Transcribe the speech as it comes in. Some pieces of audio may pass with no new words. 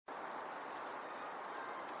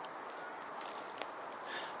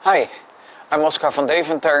Hi, I'm Oscar van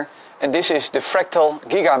Deventer and this is the Fractal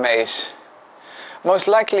Gigamaze. Most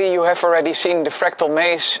likely you have already seen the Fractal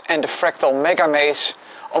Maze and the Fractal Mega Maze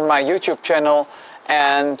on my YouTube channel,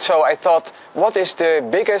 and so I thought, what is the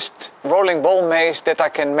biggest rolling ball maze that I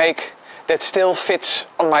can make that still fits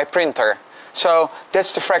on my printer? So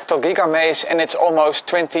that's the Fractal Gigamaze, and it's almost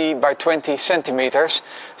 20 by 20 centimeters,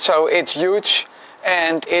 so it's huge.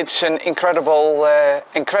 And it's an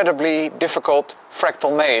incredibly difficult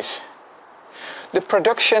fractal maze. The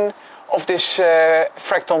production of this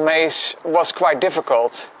fractal maze was quite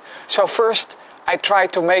difficult. So first I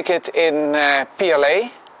tried to make it in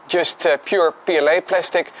PLA, just pure PLA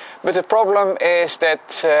plastic. But the problem is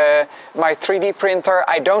that my 3D printer,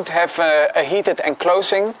 I don't have a heated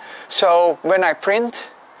enclosing. So when I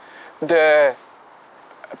print, the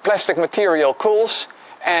plastic material cools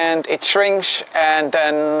and it shrinks, and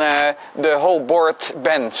then the whole board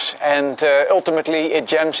bends, and ultimately it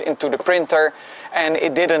jams into the printer, and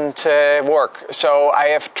it didn't work. So I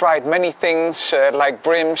have tried many things like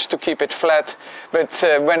brims to keep it flat, but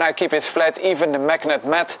when I keep it flat, even the magnet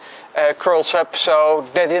mat curls up, so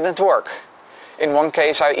that didn't work. In one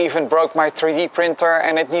case I even broke my 3D printer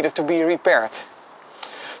and it needed to be repaired.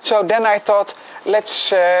 So then I thought,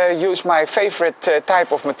 let's use my favorite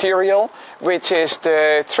type of material, which is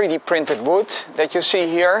the 3D printed wood that you see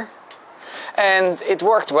here. And it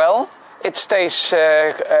worked well. It stays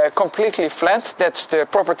completely flat. That's the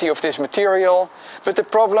property of this material. But the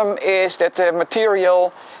problem is that the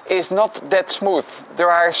material is not that smooth. There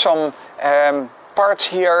are some parts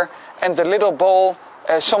here, and the little ball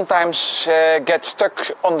sometimes gets stuck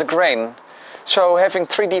on the grain. So having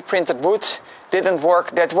 3D printed wood didn't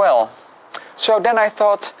work that well. So then I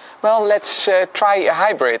thought, well, let's try a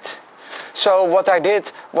hybrid. So what I did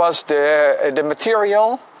was the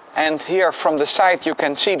material, and here from the side you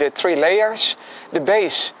can see the 3 layers. The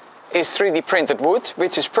base is 3D printed wood,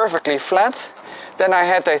 which is perfectly flat. Then I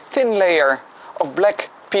had a thin layer of black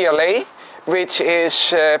PLA, which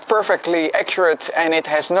is perfectly accurate and it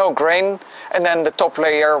has no grain. And then the top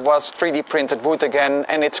layer was 3D printed wood again,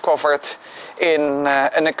 and it's covered in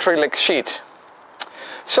an acrylic sheet.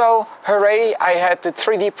 So, hooray, I had the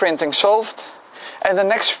 3D printing solved, and the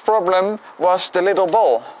next problem was the little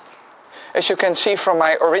ball. As you can see from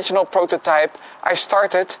my original prototype, I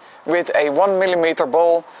started with a 1mm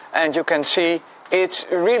ball, and you can see it's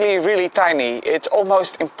really tiny. It's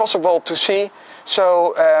almost impossible to see,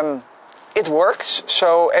 so it works.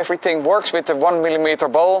 So everything works with the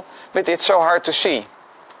 1mm ball, but it's so hard to see.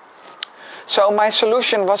 So my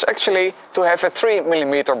solution was actually to have a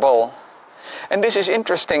 3mm ball. And this is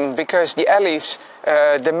interesting because the alleys,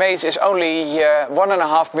 the maze is only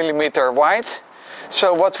 1.5mm wide.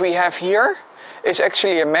 So what we have here is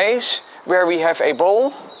actually a maze where we have a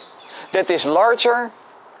ball that is larger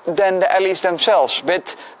than the alleys themselves.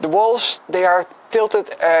 But the walls, they are tilted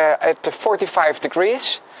at 45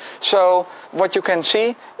 degrees. So what you can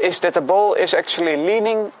see is that the ball is actually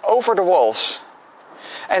leaning over the walls.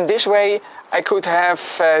 And this way I could have,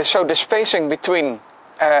 so the spacing between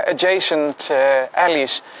adjacent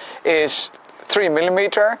alleys is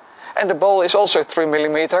 3mm, and the ball is also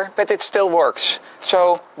 3mm, but it still works.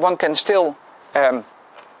 So one can still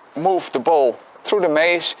move the ball through the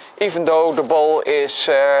maze, even though the ball is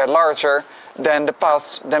larger than the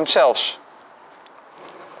paths themselves.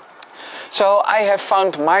 So I have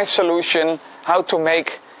found my solution how to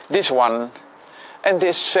make this one. And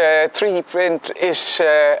this 3D print is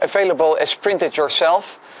available as print it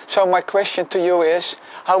yourself. So my question to you is,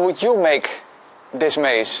 how would you make this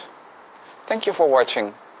maze? Thank you for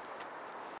watching.